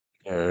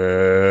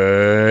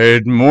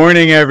Good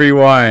morning,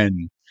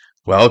 everyone.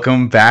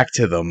 Welcome back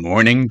to the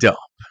Morning Dump,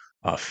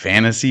 a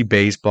fantasy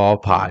baseball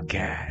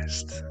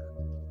podcast.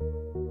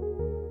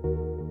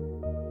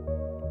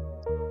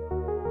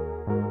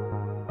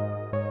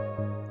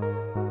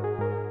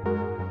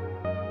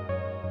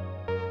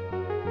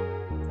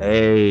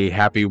 Hey,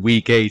 happy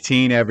week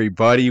 18,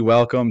 everybody.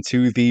 Welcome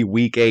to the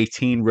week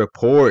 18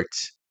 report.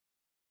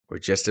 We're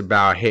just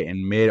about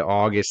hitting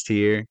mid-August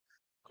here.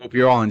 Hope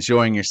you're all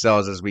enjoying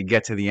yourselves as we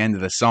get to the end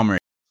of the summer.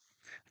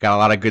 Got a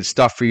lot of good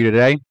stuff for you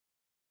today.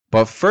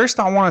 But first,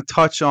 I want to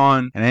touch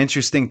on an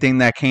interesting thing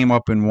that came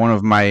up in one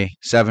of my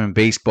 7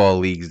 baseball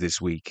leagues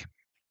this week.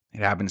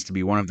 It happens to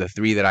be one of the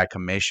 3 that I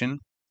commission.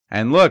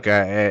 And look,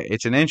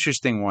 it's an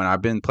interesting one.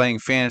 I've been playing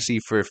fantasy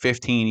for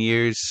 15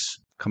 years,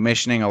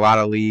 commissioning a lot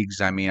of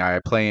leagues. I mean, I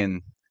play in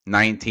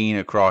 19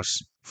 across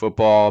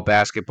football,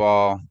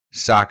 basketball,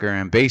 soccer,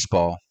 and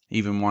baseball,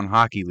 even one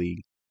hockey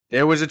league.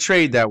 There was a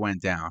trade that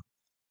went down.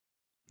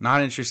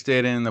 Not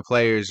interested in the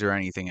players or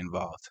anything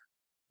involved.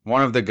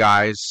 One of the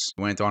guys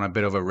went on a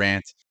bit of a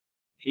rant.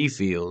 He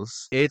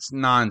feels it's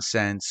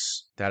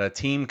nonsense that a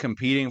team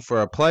competing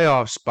for a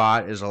playoff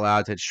spot is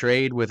allowed to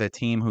trade with a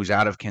team who's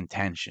out of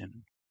contention.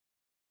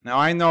 Now,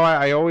 I know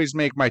I always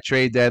make my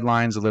trade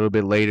deadlines a little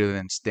bit later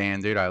than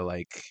standard. I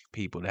like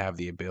people to have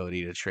the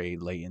ability to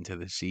trade late into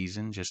the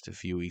season, just a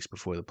few weeks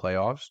before the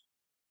playoffs.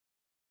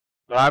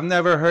 But I've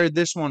never heard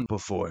this one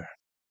before.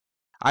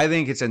 I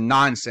think it's a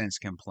nonsense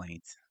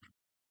complaint.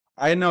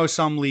 I know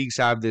some leagues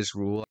have this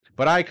rule,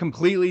 but I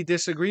completely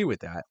disagree with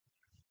that.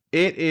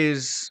 It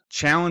is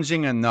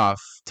challenging enough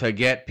to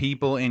get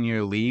people in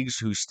your leagues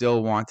who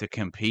still want to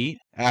compete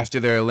after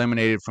they're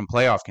eliminated from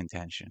playoff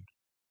contention.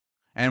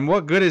 And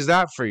what good is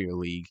that for your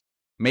league?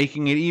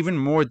 Making it even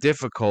more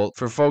difficult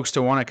for folks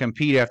to want to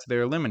compete after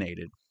they're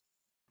eliminated.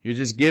 You're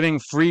just giving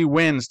free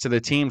wins to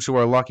the teams who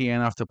are lucky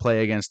enough to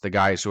play against the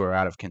guys who are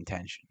out of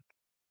contention.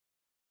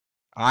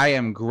 I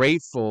am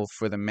grateful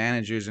for the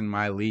managers in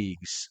my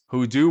leagues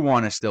who do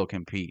want to still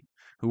compete,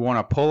 who want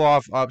to pull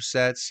off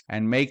upsets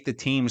and make the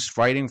teams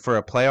fighting for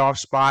a playoff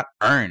spot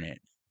earn it.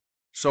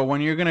 So when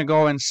you're going to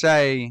go and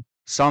say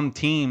some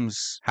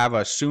teams have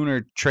a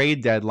sooner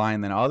trade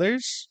deadline than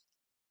others,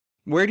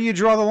 where do you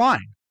draw the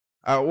line?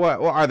 What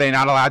are they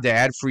not allowed to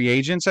add free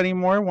agents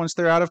anymore once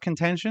they're out of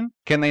contention?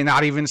 Can they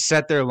not even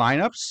set their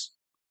lineups?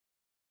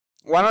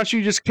 Why don't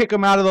you just kick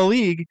them out of the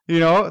league,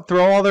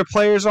 throw all their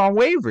players on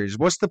waivers?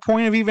 What's the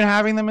point of even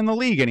having them in the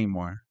league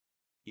anymore?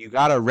 You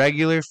got a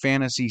regular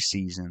fantasy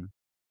season.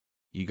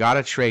 You got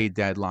a trade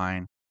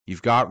deadline.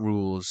 You've got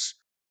rules.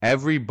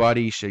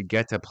 Everybody should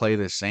get to play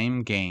the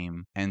same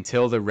game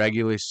until the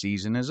regular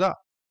season is up.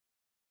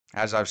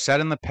 As I've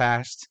said in the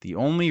past, the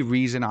only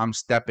reason I'm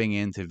stepping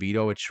in to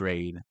veto a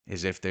trade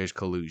is if there's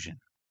collusion.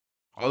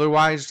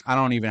 Otherwise, I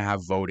don't even have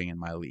voting in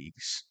my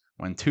leagues.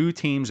 When 2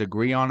 teams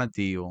agree on a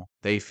deal,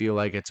 they feel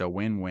like it's a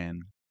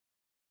win-win.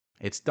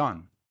 It's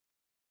done.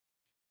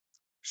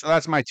 So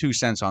that's my 2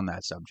 cents on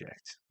that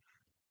subject.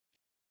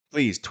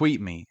 Please tweet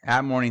me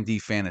at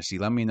MorningDFantasy.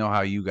 Let me know how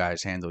you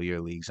guys handle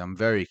your leagues. I'm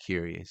very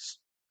curious.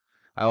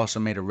 I also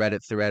made a Reddit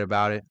thread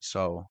about it,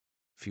 so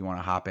if you want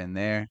to hop in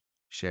there,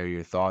 share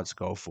your thoughts,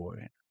 go for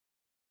it.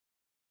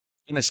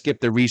 I'm going to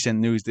skip the recent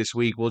news this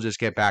week. We'll just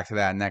get back to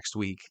that next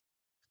week.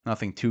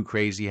 Nothing too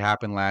crazy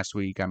happened last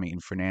week. I mean,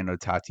 Fernando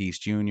Tatis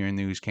Jr.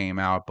 news came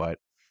out, but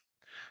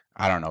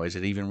I don't know. Is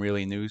it even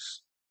really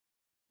news?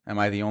 Am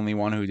I the only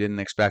one who didn't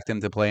expect him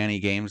to play any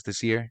games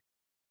this year?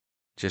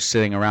 Just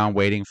sitting around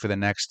waiting for the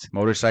next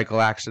motorcycle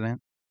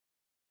accident?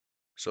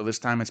 So this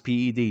time it's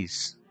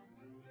PEDs.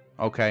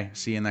 Okay,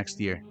 see you next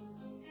year.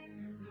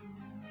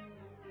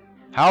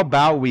 How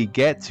about we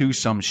get to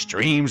some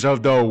streams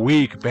of the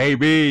week,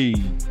 baby?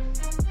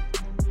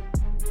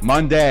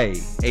 Monday,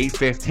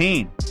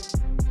 8:15.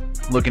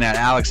 Looking at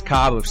Alex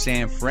Cobb of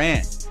San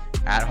Fran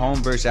at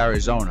home versus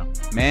Arizona.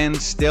 Man,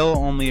 still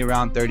only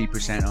around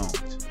 30%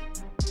 owned.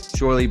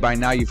 Surely by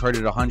now you've heard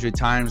it 100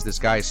 times. This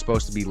guy is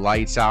supposed to be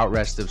lights out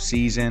rest of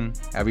season.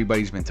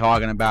 Everybody's been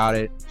talking about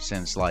it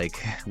since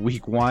like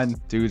week 1.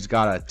 Dude's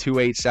got a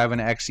 2.87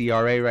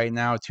 xERA right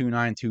now,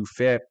 2.92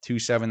 FIP,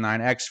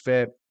 2.79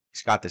 xFIP.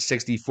 He's got the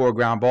 64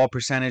 ground ball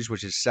percentage,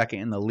 which is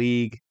second in the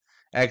league.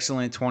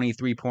 Excellent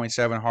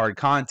 23.7 hard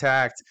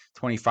contact,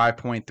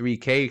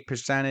 25.3 K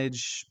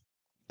percentage,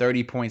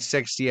 30.6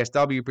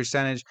 CSW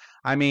percentage.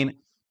 I mean,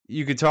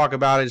 you could talk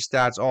about his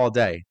stats all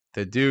day.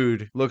 The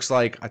dude looks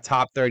like a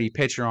top 30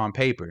 pitcher on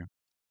paper.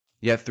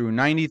 Yet through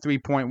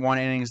 93.1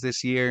 innings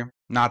this year,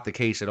 not the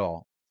case at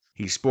all.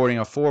 He's sporting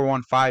a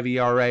 4.15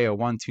 ERA, a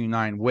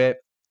 1.29 WHIP,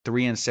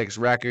 3-6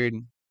 record.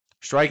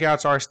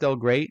 Strikeouts are still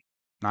great,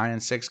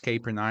 9-6 K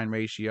per 9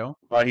 ratio.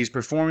 But he's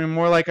performing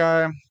more like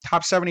a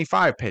top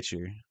 75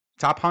 pitcher,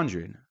 top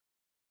 100.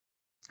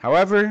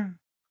 However,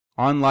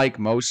 unlike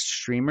most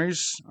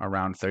streamers,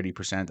 around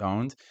 30%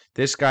 owned,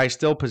 this guy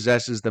still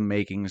possesses the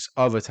makings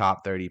of a top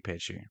 30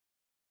 pitcher.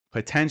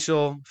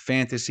 Potential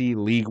fantasy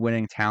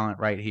league-winning talent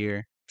right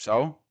here.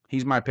 So,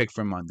 he's my pick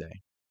for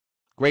Monday.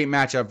 Great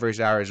matchup versus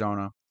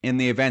Arizona. In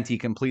the event he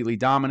completely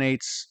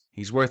dominates,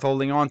 He's worth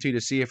holding on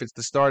to see if it's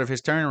the start of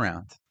his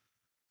turnaround.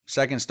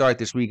 Second start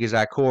this week is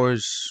at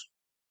Coors.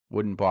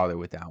 Wouldn't bother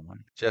with that one.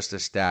 Just a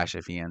stash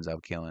if he ends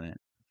up killing it.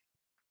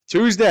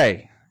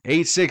 Tuesday,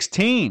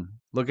 8/16.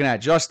 Looking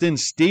at Justin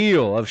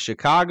Steele of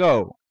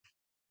Chicago.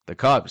 The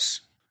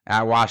Cubs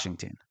at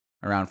Washington.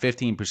 Around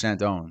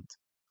 15% owned.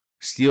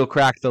 Steele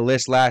cracked the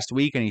list last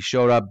week and he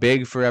showed up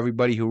big for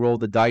everybody who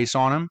rolled the dice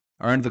on him.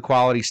 Earned the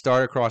quality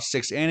start across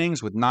 6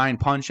 innings with 9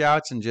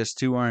 punch-outs and just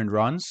 2 earned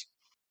runs.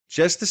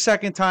 Just the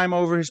second time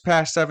over his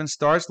past 7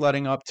 starts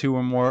letting up 2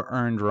 or more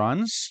earned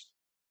runs,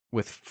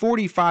 with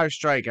 45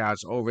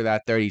 strikeouts over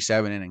that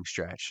 37-inning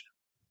stretch.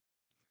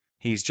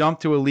 He's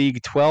jumped to a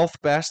league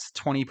 12th best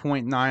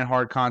 20.9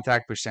 hard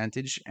contact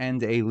percentage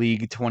and a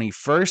league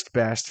 21st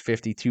best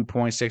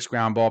 52.6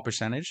 ground ball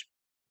percentage,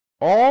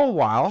 all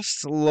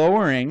whilst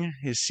lowering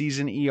his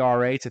season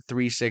ERA to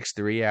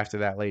 3.63 after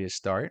that latest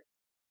start.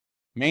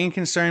 Main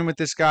concern with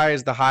this guy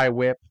is the high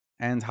whip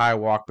and high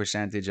walk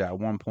percentage at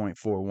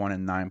 1.41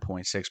 and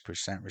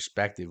 9.6%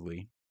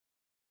 respectively.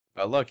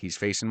 But look, he's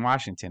facing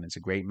Washington. It's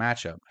a great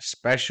matchup,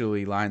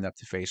 especially lined up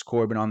to face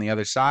Corbin on the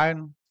other side.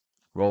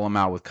 Roll him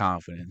out with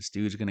confidence.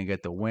 Dude's going to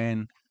get the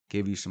win,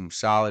 give you some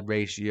solid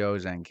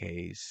ratios and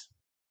Ks.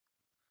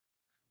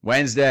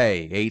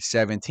 Wednesday,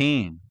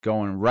 8/17,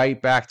 going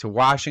right back to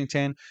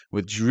Washington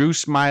with Drew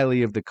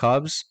Smyly of the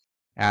Cubs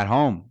at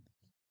home,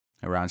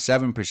 around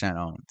 7%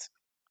 owned.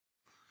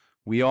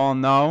 We all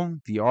know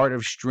the art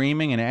of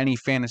streaming in any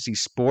fantasy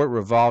sport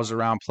revolves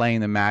around playing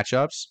the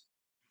matchups.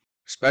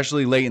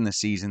 Especially late in the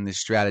season, this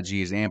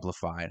strategy is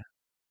amplified.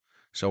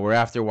 So we're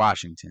after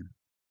Washington.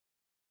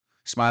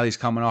 Smyly's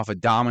coming off a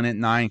dominant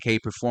 9K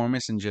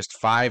performance in just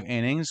 5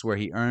 innings where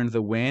he earned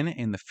the win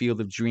in the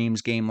Field of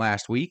Dreams game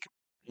last week.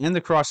 And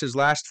across his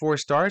last 4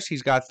 starts,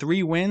 he's got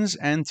 3 wins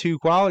and 2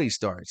 quality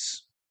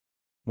starts,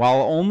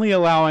 while only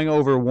allowing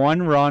over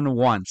 1 run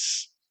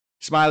once.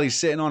 Smyly's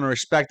sitting on a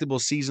respectable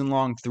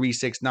season-long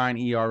 3.69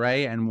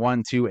 ERA and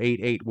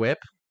 1.288 whip.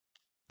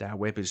 That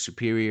whip is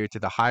superior to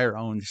the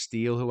higher-owned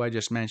Steele, who I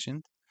just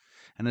mentioned.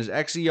 And his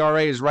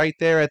xERA is right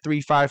there at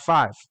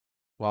 3.55,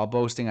 while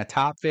boasting a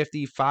top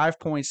 50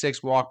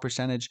 5.6 walk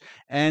percentage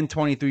and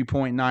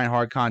 23.9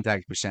 hard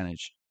contact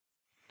percentage.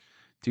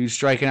 Dude's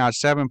striking out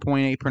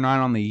 7.8 per 9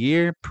 on the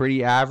year.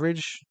 Pretty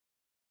average.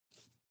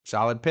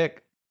 Solid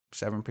pick.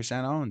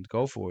 7% owned.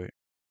 Go for it.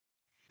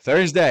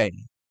 Thursday,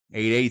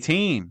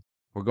 8/18.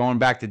 We're going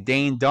back to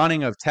Dane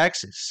Dunning of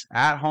Texas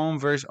at home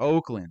versus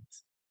Oakland.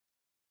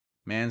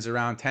 Man's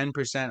around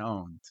 10%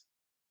 owned.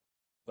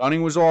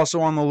 Dunning was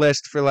also on the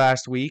list for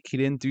last week. He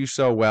didn't do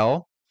so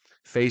well.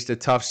 Faced a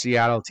tough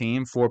Seattle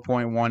team,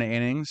 4.1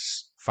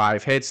 innings,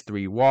 5 hits,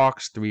 3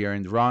 walks, 3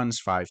 earned runs,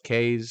 5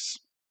 Ks.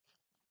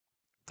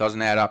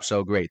 Doesn't add up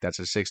so great. That's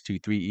a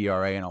 6.23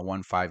 ERA and a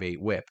 1.58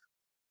 whip.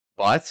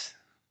 But,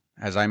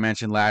 as I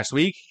mentioned last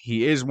week,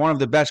 he is one of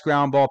the best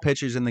ground ball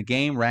pitchers in the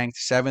game, ranked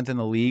 7th in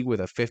the league with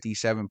a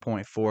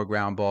 57.4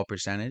 ground ball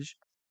percentage.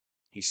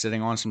 He's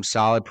sitting on some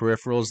solid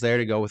peripherals there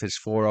to go with his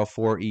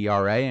 4.04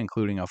 ERA,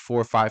 including a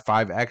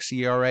 4.55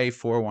 xERA,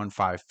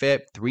 4.15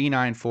 FIP,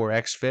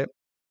 3.94 xFIP,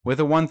 with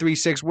a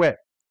 1.36 whip.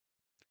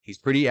 He's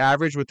pretty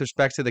average with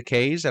respect to the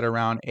Ks at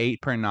around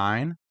 8 per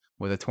 9,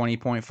 with a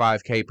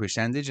 20.5 K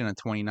percentage and a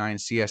 29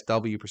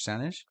 CSW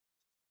percentage.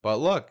 But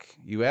look,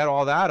 you add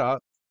all that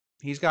up,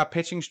 he's got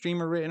pitching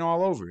streamer written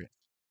all over it.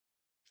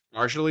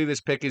 Partially,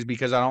 this pick is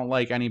because I don't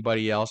like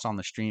anybody else on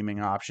the streaming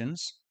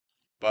options,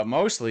 but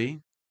mostly,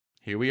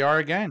 here we are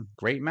again.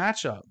 Great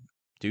matchup.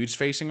 Dude's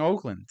facing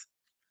Oakland.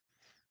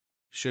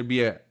 Should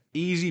be an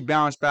easy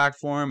bounce back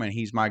for him, and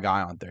he's my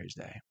guy on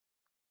Thursday.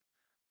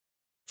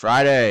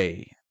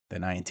 Friday, the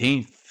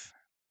 19th.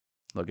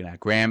 Looking at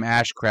Graham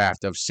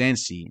Ashcraft of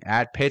Cincy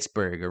at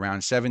Pittsburgh,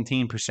 around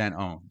 17%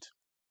 owned.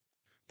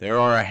 There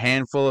are a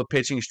handful of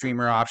pitching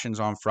streamer options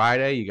on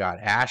Friday. You got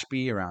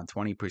Ashby around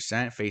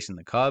 20% facing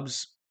the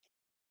Cubs.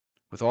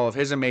 With all of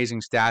his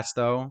amazing stats,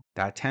 though,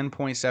 that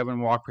 10.7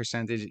 walk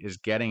percentage is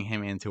getting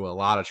him into a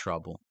lot of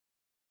trouble.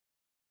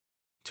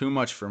 Too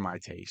much for my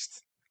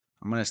taste.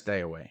 I'm going to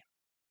stay away.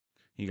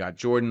 You got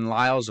Jordan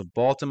Lyles of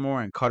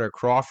Baltimore and Cutter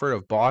Crawford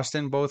of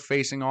Boston both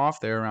facing off.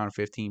 They're around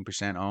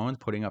 15% owned,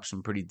 putting up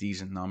some pretty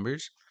decent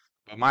numbers.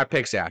 But my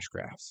pick's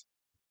Ashcraft.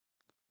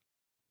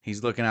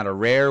 He's looking at a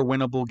rare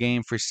winnable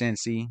game for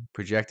Cincy,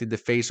 projected to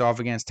face off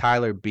against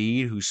Tyler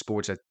Beede, who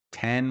sports a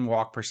 10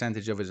 walk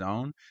percentage of his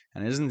own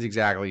and isn't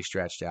exactly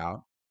stretched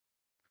out.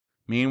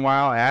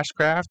 Meanwhile,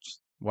 Ashcraft,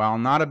 while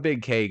not a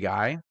big K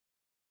guy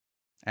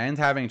and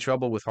having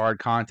trouble with hard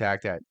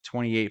contact at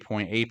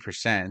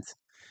 28.8%,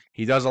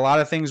 he does a lot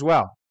of things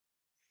well.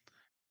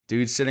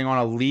 Dude's sitting on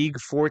a league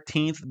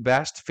 14th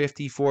best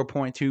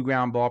 54.2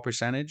 ground ball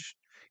percentage.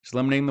 He's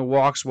limiting the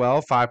walks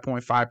well,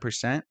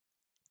 5.5%.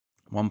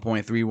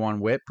 1.31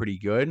 whip, pretty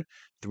good.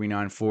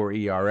 3.94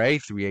 ERA,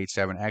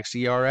 3.87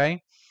 xERA.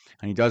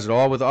 And he does it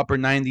all with upper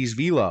 90s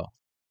velo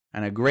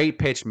and a great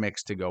pitch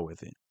mix to go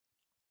with it.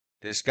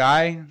 This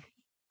guy,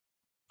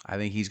 I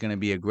think he's going to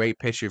be a great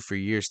pitcher for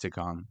years to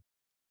come.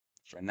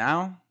 For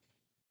now,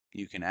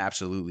 you can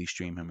absolutely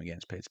stream him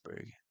against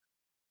Pittsburgh.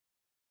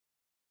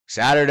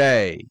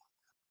 Saturday,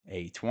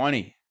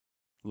 8:20.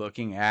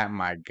 Looking at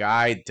my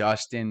guy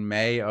Dustin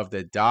May of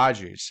the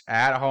Dodgers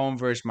at home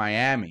versus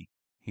Miami.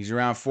 He's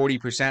around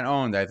 40%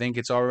 owned. I think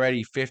it's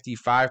already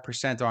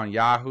 55% on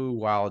Yahoo,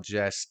 while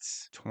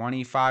just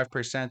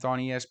 25% on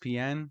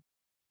ESPN.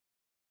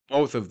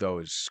 Both of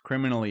those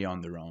criminally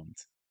under-owned.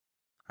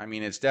 I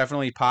mean, it's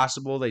definitely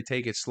possible they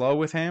take it slow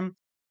with him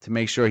to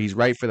make sure he's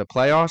right for the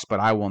playoffs, but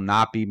I will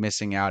not be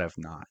missing out if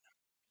not.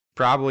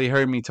 Probably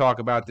heard me talk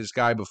about this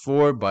guy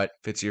before, but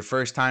if it's your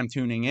first time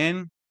tuning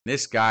in,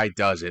 this guy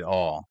does it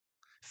all.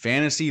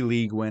 Fantasy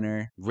league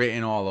winner,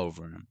 written all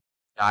over him.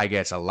 Guy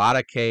gets a lot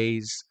of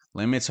Ks,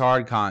 limits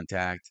hard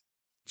contact,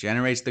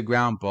 generates the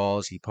ground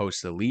balls, he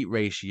posts elite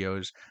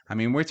ratios. I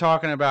mean, we're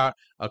talking about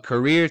a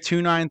career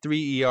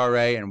 2.93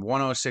 ERA and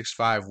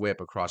 1.065 whip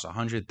across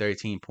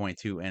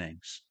 113.2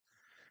 innings.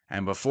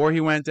 And before he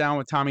went down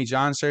with Tommy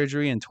John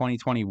surgery in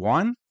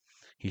 2021,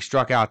 he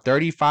struck out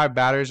 35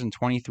 batters in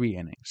 23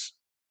 innings.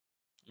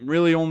 I'm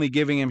really only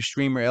giving him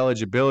streamer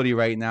eligibility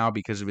right now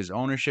because of his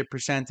ownership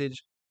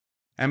percentage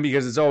and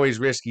because it's always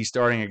risky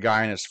starting a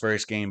guy in his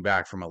first game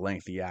back from a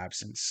lengthy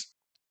absence.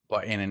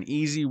 But in an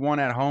easy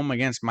one at home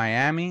against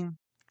Miami,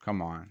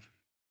 come on.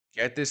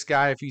 Get this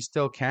guy if you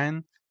still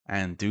can,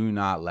 and do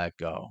not let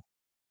go.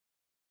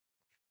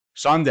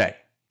 Sunday,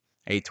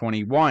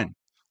 8:21.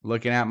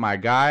 Looking at my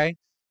guy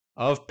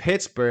of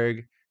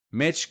Pittsburgh,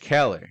 Mitch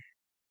Keller.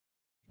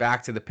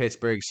 Back to the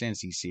Pittsburgh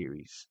Cincy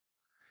series.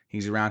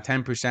 He's around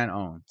 10%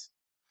 owned.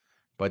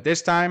 But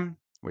this time,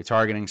 we're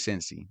targeting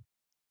Cincy.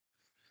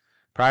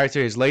 Prior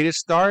to his latest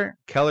start,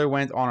 Keller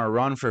went on a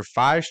run for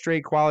 5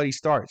 straight quality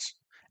starts.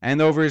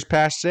 And over his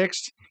past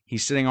 6,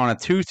 he's sitting on a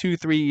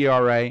 2.23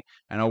 ERA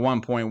and a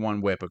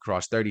 1.1 whip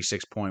across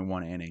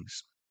 36.1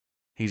 innings.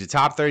 He's a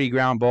top 30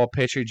 ground ball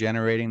pitcher,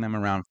 generating them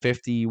around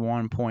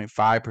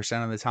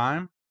 51.5% of the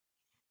time.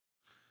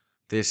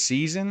 This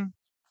season,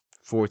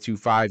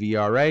 4.25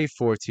 ERA,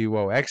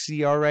 4.20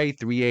 xERA,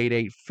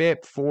 3.88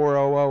 FIP,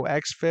 4.00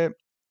 xFIP.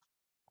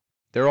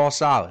 They're all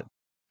solid.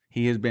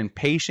 He has been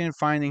patient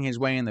finding his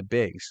way in the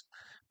bigs,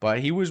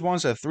 but he was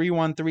once a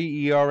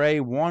 3.13 ERA,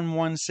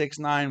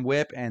 1.169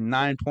 whip, and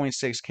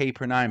 9.6 K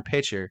per 9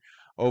 pitcher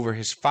over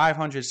his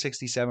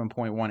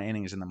 567.1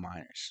 innings in the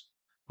minors,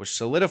 which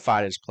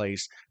solidified his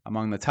place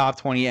among the top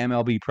 20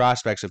 MLB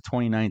prospects of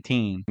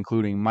 2019,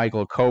 including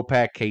Michael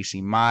Kopech,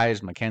 Casey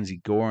Mize,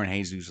 Mackenzie Gore, and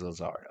Jesus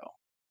Luzardo.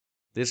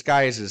 This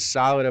guy is as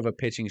solid of a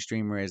pitching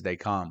streamer as they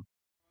come,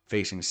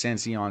 facing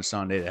Cincy on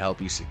Sunday to help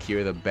you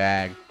secure the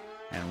bag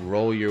and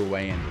roll your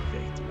way into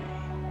victory.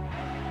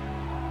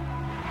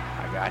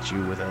 I got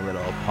you with a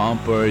little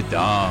pumper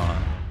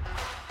done.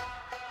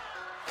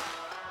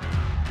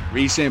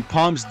 Recent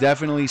pumps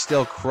definitely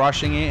still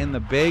crushing it in the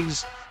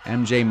bigs.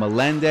 MJ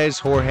Melendez,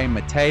 Jorge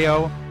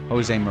Mateo,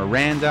 Jose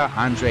Miranda,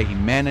 Andre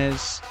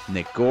Jimenez,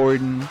 Nick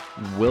Gordon,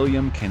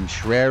 William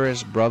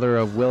Contreras, brother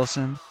of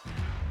Wilson,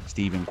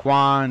 Stephen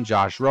Kwan,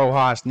 Josh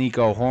Rojas,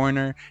 Nico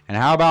Horner, and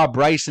how about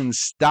Bryson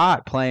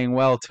Stott playing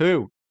well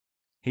too?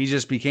 He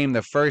just became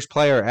the first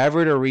player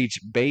ever to reach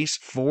base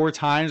 4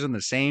 times in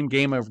the same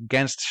game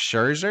against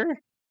Scherzer.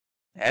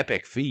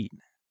 Epic feat.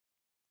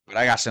 But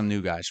I got some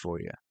new guys for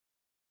you.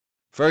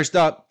 First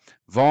up,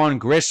 Vaughn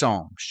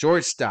Grissom,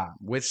 shortstop,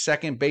 with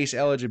second base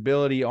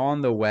eligibility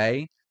on the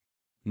way.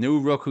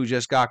 New rook who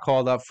just got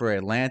called up for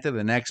Atlanta,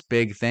 the next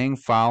big thing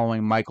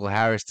following Michael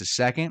Harris to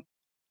second.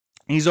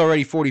 He's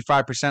already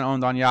 45%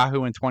 owned on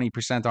Yahoo and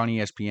 20% on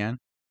ESPN.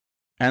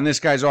 And this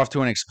guy's off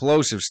to an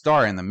explosive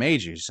start in the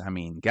majors. I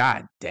mean,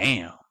 god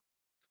damn.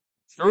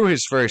 Through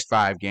his first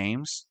 5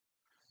 games,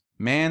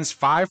 man's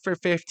 5 for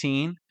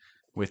 15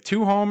 with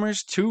 2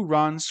 homers, 2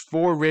 runs,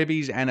 4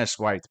 ribbies, and a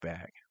swiped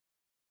bag.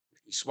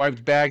 He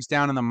swiped bags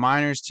down in the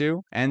minors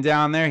too, and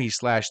down there he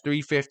slashed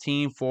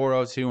 315,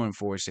 402, and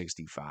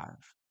 465.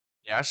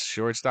 Yes,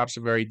 shortstop's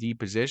a very deep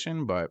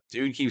position, but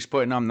dude keeps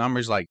putting up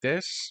numbers like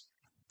this.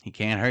 He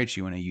can't hurt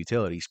you in a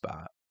utility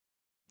spot.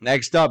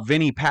 Next up,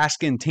 Vinny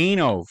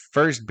Pasquantino,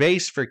 first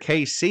base for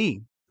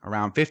KC,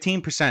 around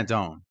 15%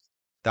 owned.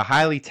 The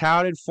highly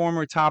touted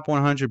former top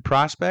 100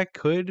 prospect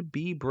could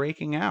be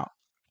breaking out.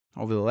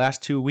 Over the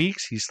last 2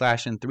 weeks, he's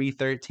slashing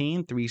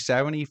 313,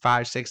 370,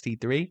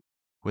 563,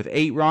 with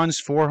 8 runs,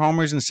 4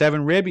 homers, and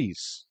 7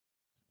 ribbies.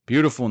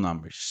 Beautiful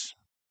numbers.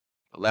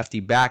 The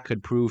lefty bat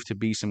could prove to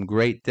be some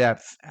great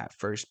depth at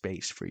first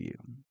base for you.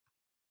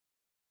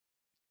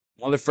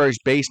 Another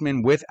first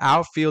baseman with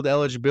outfield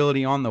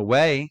eligibility on the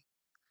way,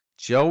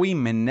 Joey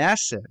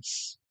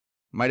Meneses.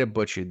 Might have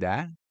butchered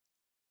that.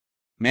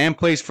 Man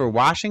plays for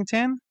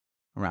Washington,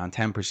 around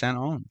 10%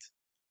 owned.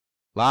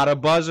 A lot of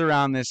buzz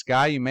around this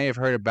guy. You may have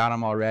heard about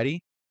him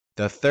already.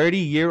 The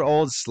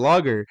 30-year-old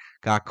slugger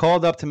got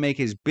called up to make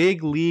his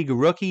big league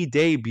rookie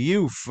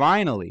debut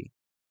finally,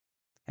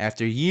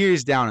 after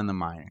years down in the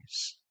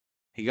minors.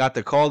 He got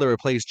the call to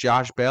replace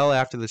Josh Bell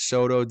after the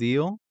Soto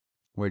deal,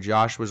 where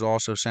Josh was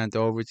also sent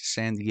over to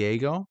San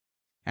Diego.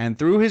 And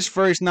through his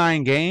first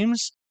 9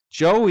 games,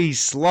 Joey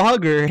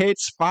Slugger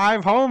hits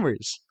 5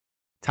 homers,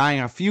 tying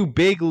a few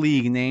big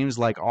league names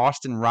like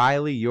Austin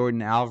Riley,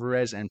 Yordan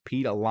Alvarez, and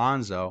Pete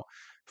Alonso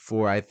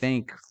for, I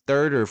think,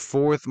 third or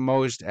fourth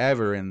most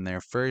ever in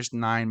their first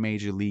 9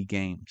 major league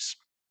games.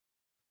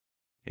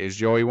 Is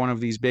Joey one of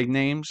these big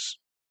names?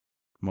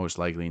 Most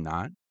likely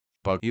not.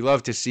 But you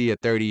love to see a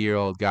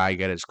 30-year-old guy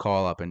get his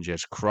call up and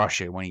just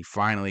crush it when he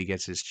finally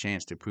gets his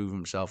chance to prove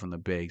himself in the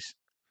bigs.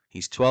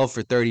 He's 12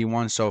 for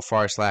 31 so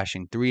far,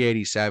 slashing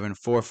 .387,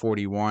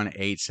 .441,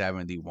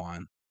 .871.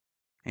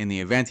 In the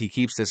event he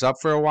keeps this up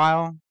for a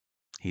while,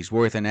 he's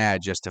worth an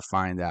ad just to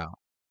find out.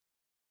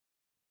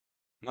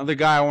 Another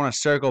guy I want to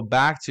circle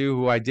back to,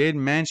 who I did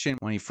mention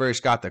when he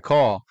first got the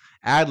call,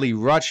 Adley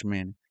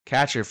Rutschman,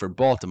 catcher for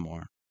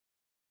Baltimore.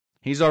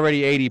 He's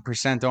already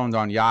 80% owned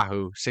on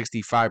Yahoo,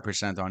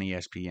 65% on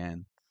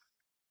ESPN.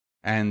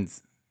 And,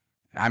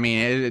 I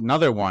mean,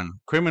 another one,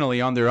 criminally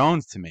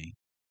underowned to me.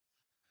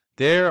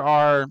 There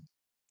are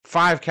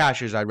 5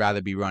 catchers I'd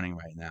rather be running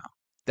right now.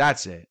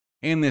 That's it,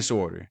 in this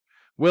order.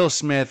 Will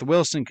Smith,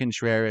 Wilson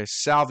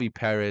Contreras, Salvi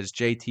Perez,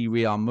 JT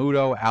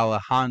Realmuto,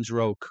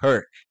 Alejandro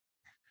Kirk.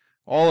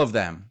 All of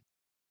them,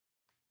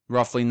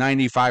 roughly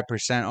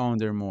 95%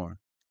 owned or more.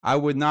 I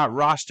would not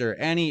roster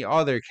any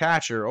other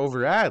catcher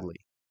over Adley.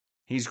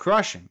 He's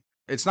crushing.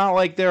 It's not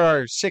like there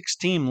are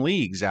 6-team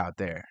leagues out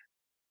there.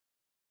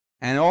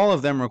 And all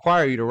of them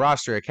require you to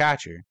roster a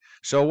catcher.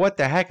 So what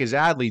the heck is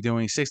Adley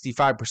doing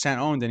 65%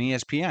 owned in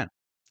ESPN?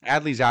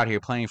 Adley's out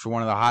here playing for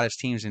one of the hottest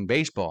teams in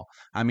baseball.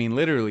 I mean,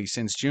 literally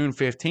since June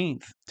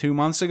 15th, 2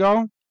 months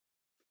ago,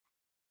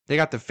 they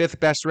got the 5th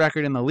best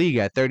record in the league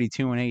at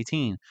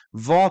 32-18,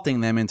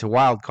 vaulting them into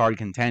wild card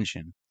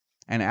contention.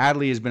 And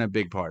Adley has been a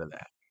big part of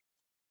that.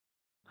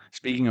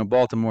 Speaking of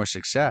Baltimore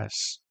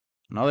success,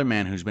 another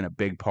man who's been a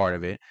big part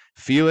of it,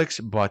 Felix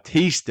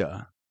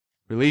Bautista,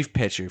 relief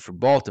pitcher for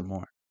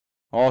Baltimore.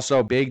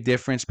 Also, big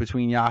difference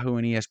between Yahoo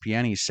and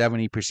ESPN. He's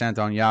 70%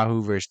 on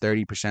Yahoo versus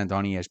 30%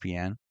 on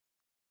ESPN.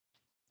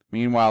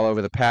 Meanwhile,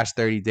 over the past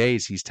 30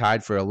 days, he's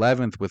tied for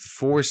 11th with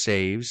 4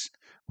 saves,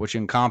 which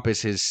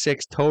encompass his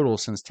 6 total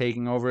since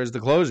taking over as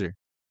the closer.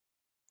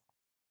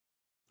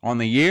 On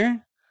the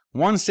year,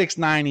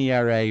 1.69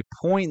 ERA,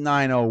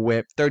 .90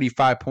 WHIP,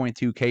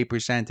 35.2 K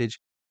percentage,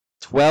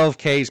 12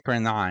 Ks per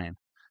 9,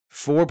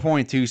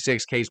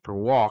 4.26 Ks per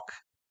walk,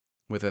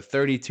 with a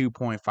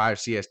 32.5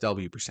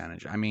 CSW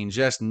percentage. I mean,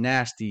 just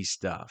nasty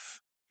stuff.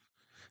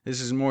 This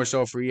is more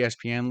so for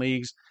ESPN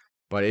leagues,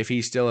 but if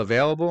he's still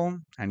available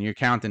and you're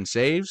counting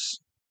saves,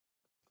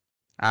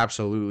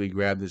 absolutely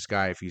grab this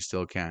guy if you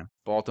still can.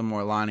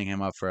 Baltimore lining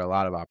him up for a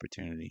lot of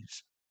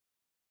opportunities.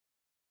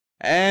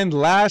 And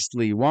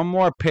lastly, one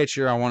more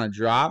pitcher I want to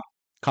drop.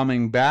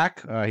 Coming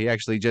back, he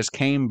actually just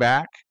came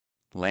back.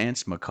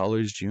 Lance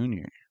McCullers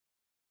Jr.,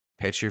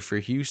 pitcher for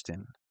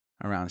Houston.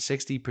 Around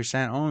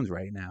 60% owned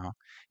right now.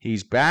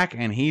 He's back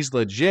and he's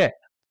legit.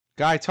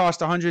 Guy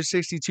tossed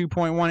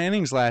 162.1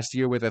 innings last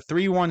year with a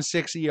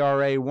 3.16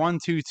 ERA,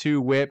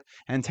 1.22 WHIP,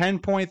 and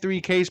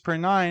 10.3 Ks per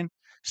 9,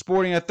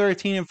 sporting a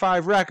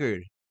 13-5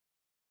 record.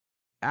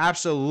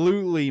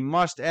 Absolutely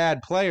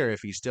must-add player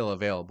if he's still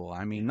available.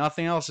 I mean,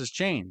 nothing else has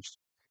changed.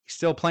 He's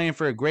still playing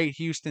for a great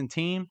Houston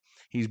team.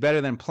 He's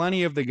better than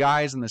plenty of the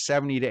guys in the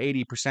 70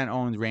 to 80%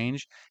 owned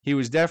range. He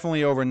was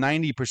definitely over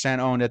 90%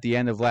 owned at the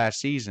end of last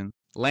season.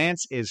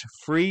 Lance is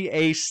free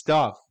ace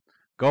stuff.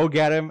 Go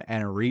get him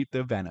and reap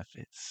the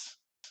benefits.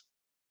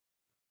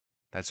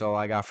 That's all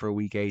I got for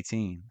week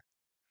 18.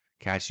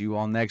 Catch you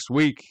all next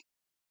week.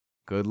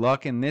 Good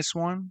luck in this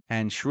one,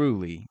 and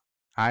truly,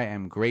 I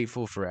am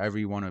grateful for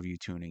every one of you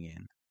tuning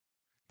in.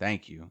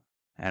 Thank you,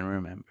 and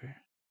remember,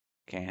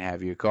 can't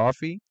have your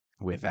coffee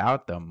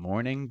without the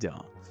morning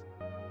dump.